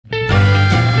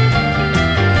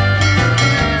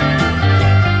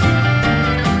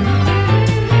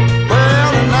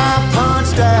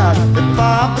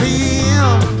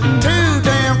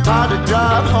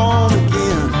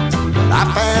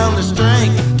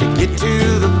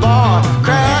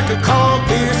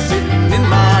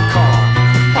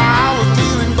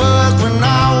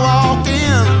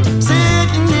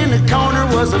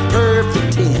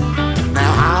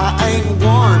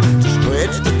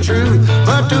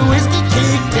the whiskey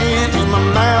kicked in and my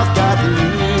mouth got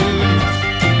loose.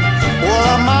 Well,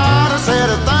 I might have said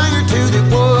a thing or two that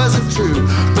wasn't true,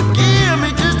 but give me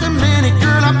just a minute,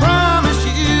 girl, I promise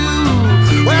you.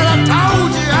 Well, I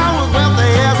told you I was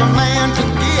wealthy as a man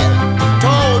could get.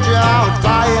 Told you I would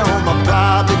fly you on my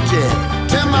private jet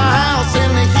to my house in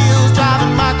the hills,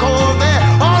 driving my Corvette.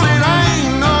 Oh, it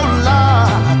ain't no lie,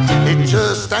 it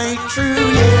just ain't true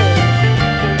yet.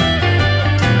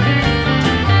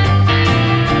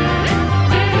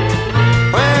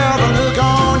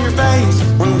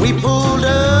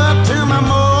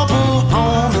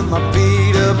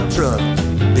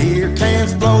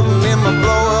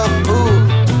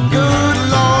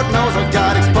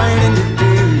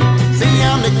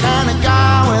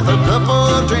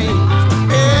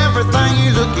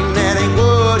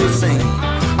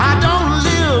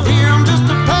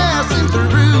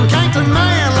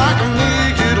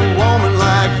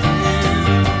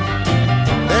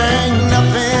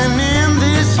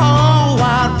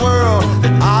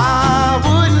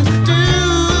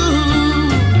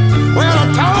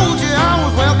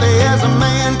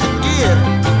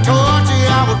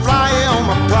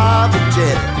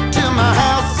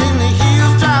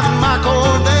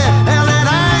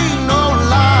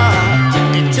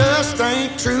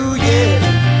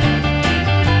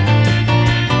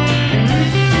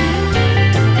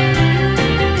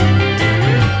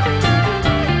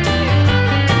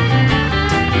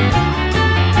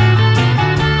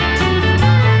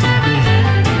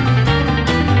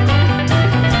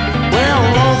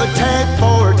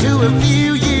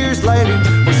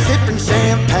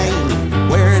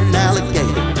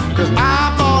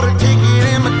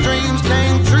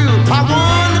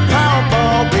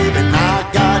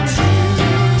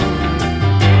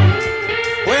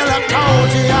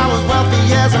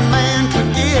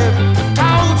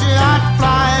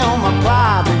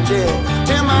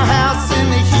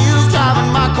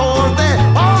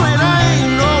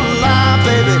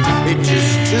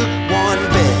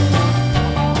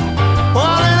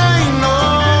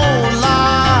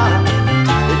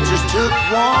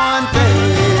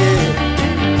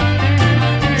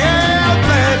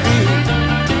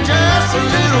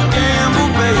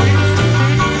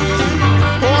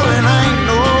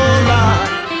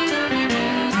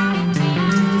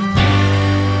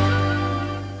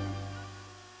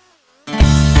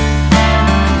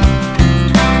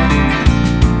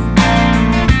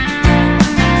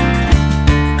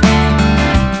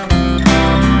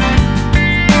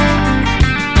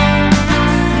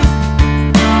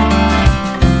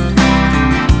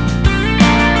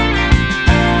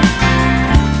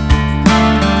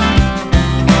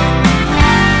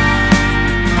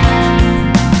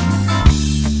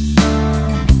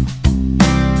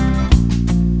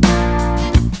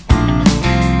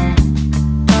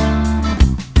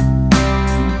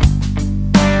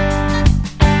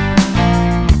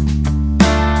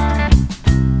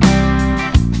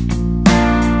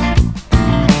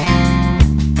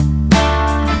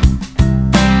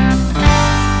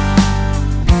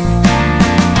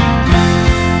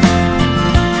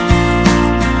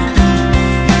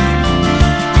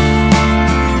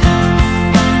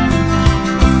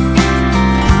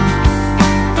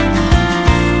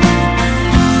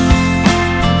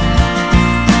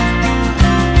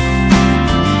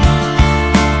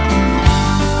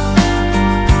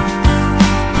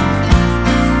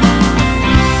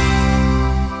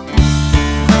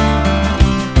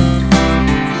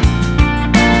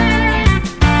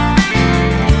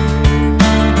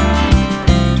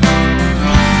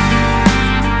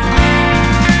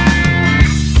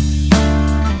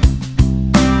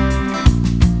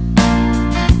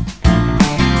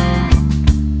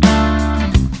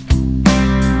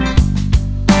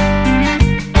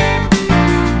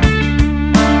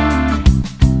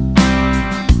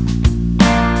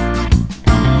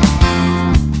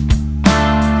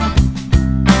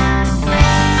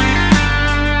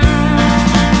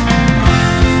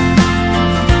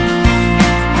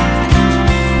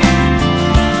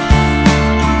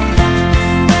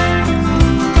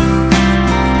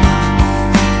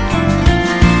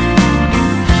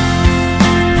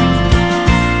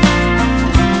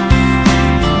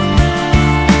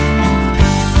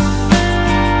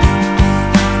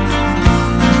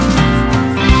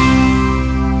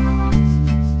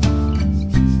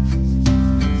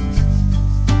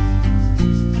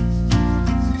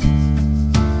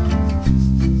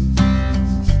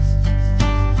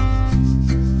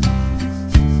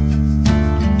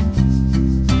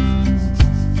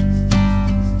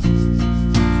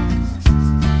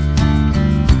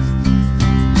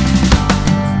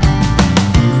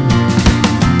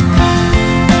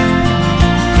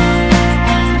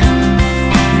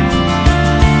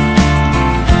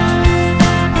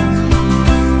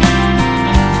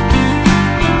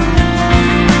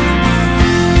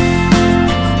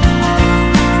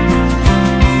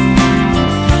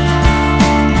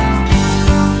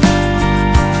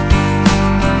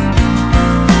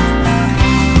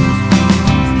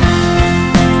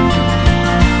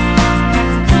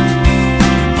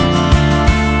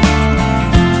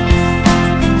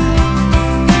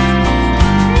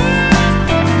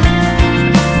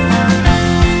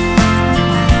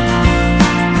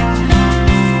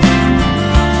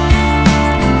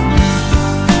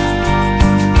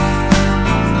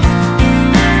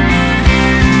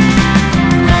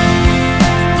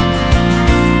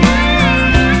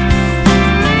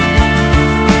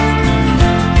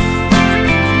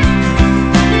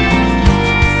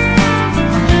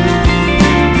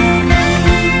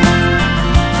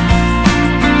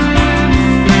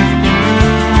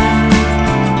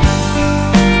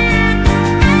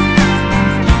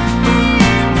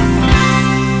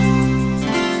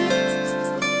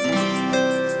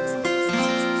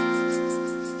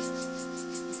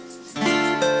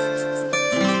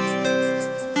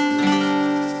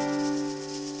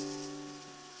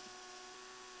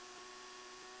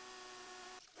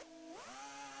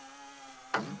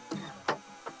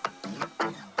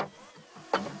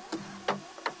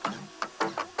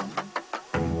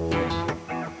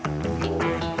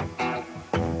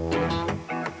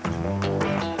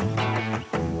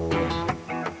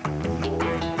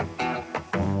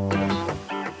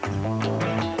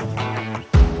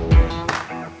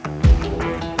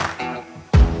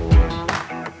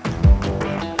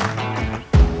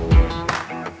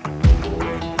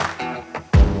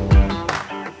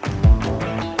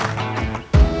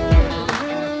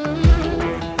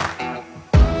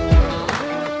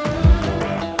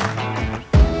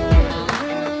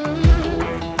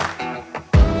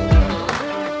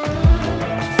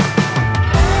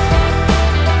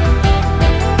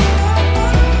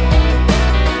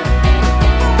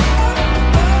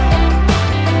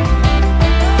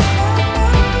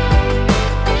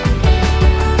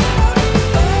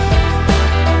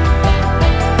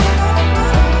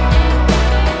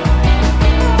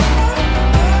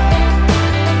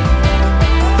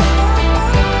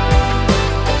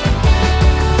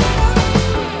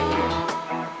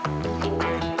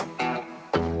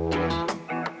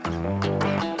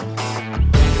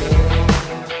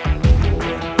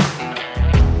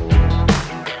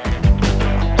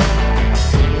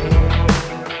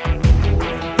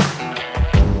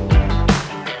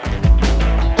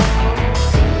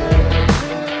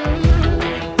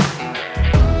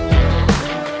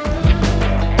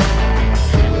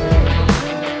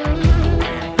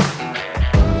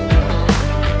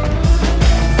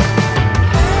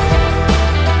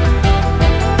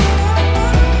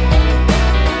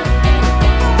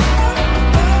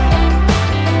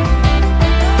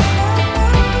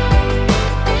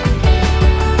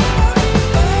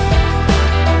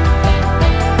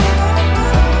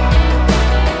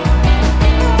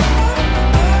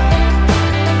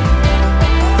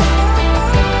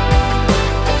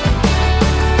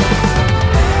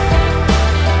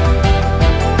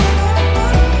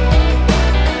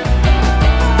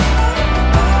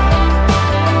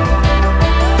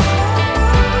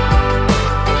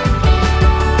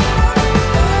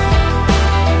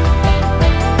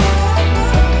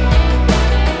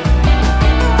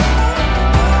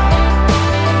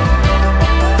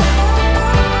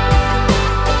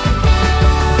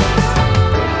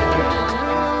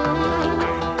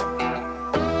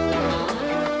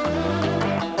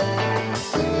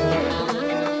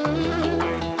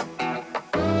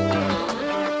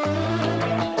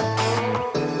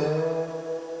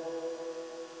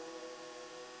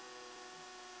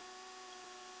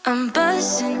 I'm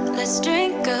buzzing, let's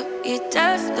drink up. Your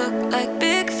death look like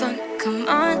big fun. Come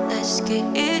on, let's get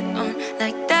it on.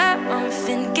 Like that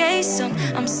Marvin Gaye song.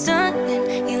 I'm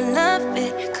stunning, you love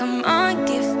it. Come on,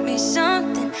 give me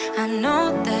something. I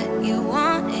know that you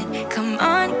want it. Come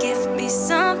on, give me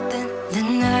something. The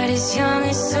night is young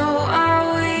and so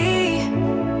are we.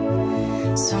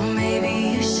 So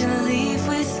maybe you should leave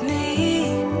with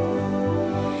me.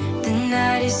 The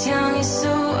night is young and so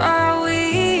are we.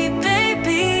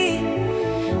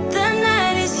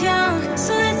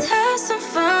 So let's have some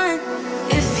fun.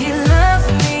 If you love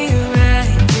me right,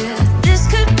 yeah, this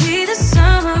could be the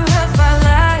summer of our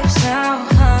lives now,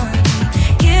 honey.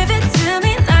 Give it to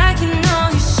me like you know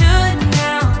you should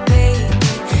now, baby.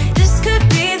 This could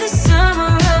be the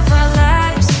summer of our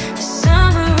lives, the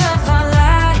summer of our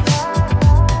lives.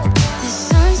 The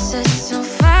sun sets on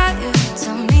fire,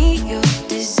 tell me your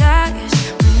desires.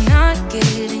 We're not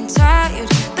getting tired,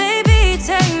 baby,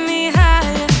 take me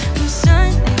higher. I'm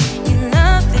sunny.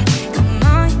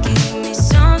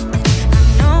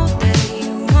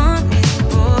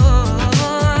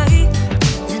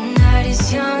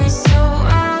 Young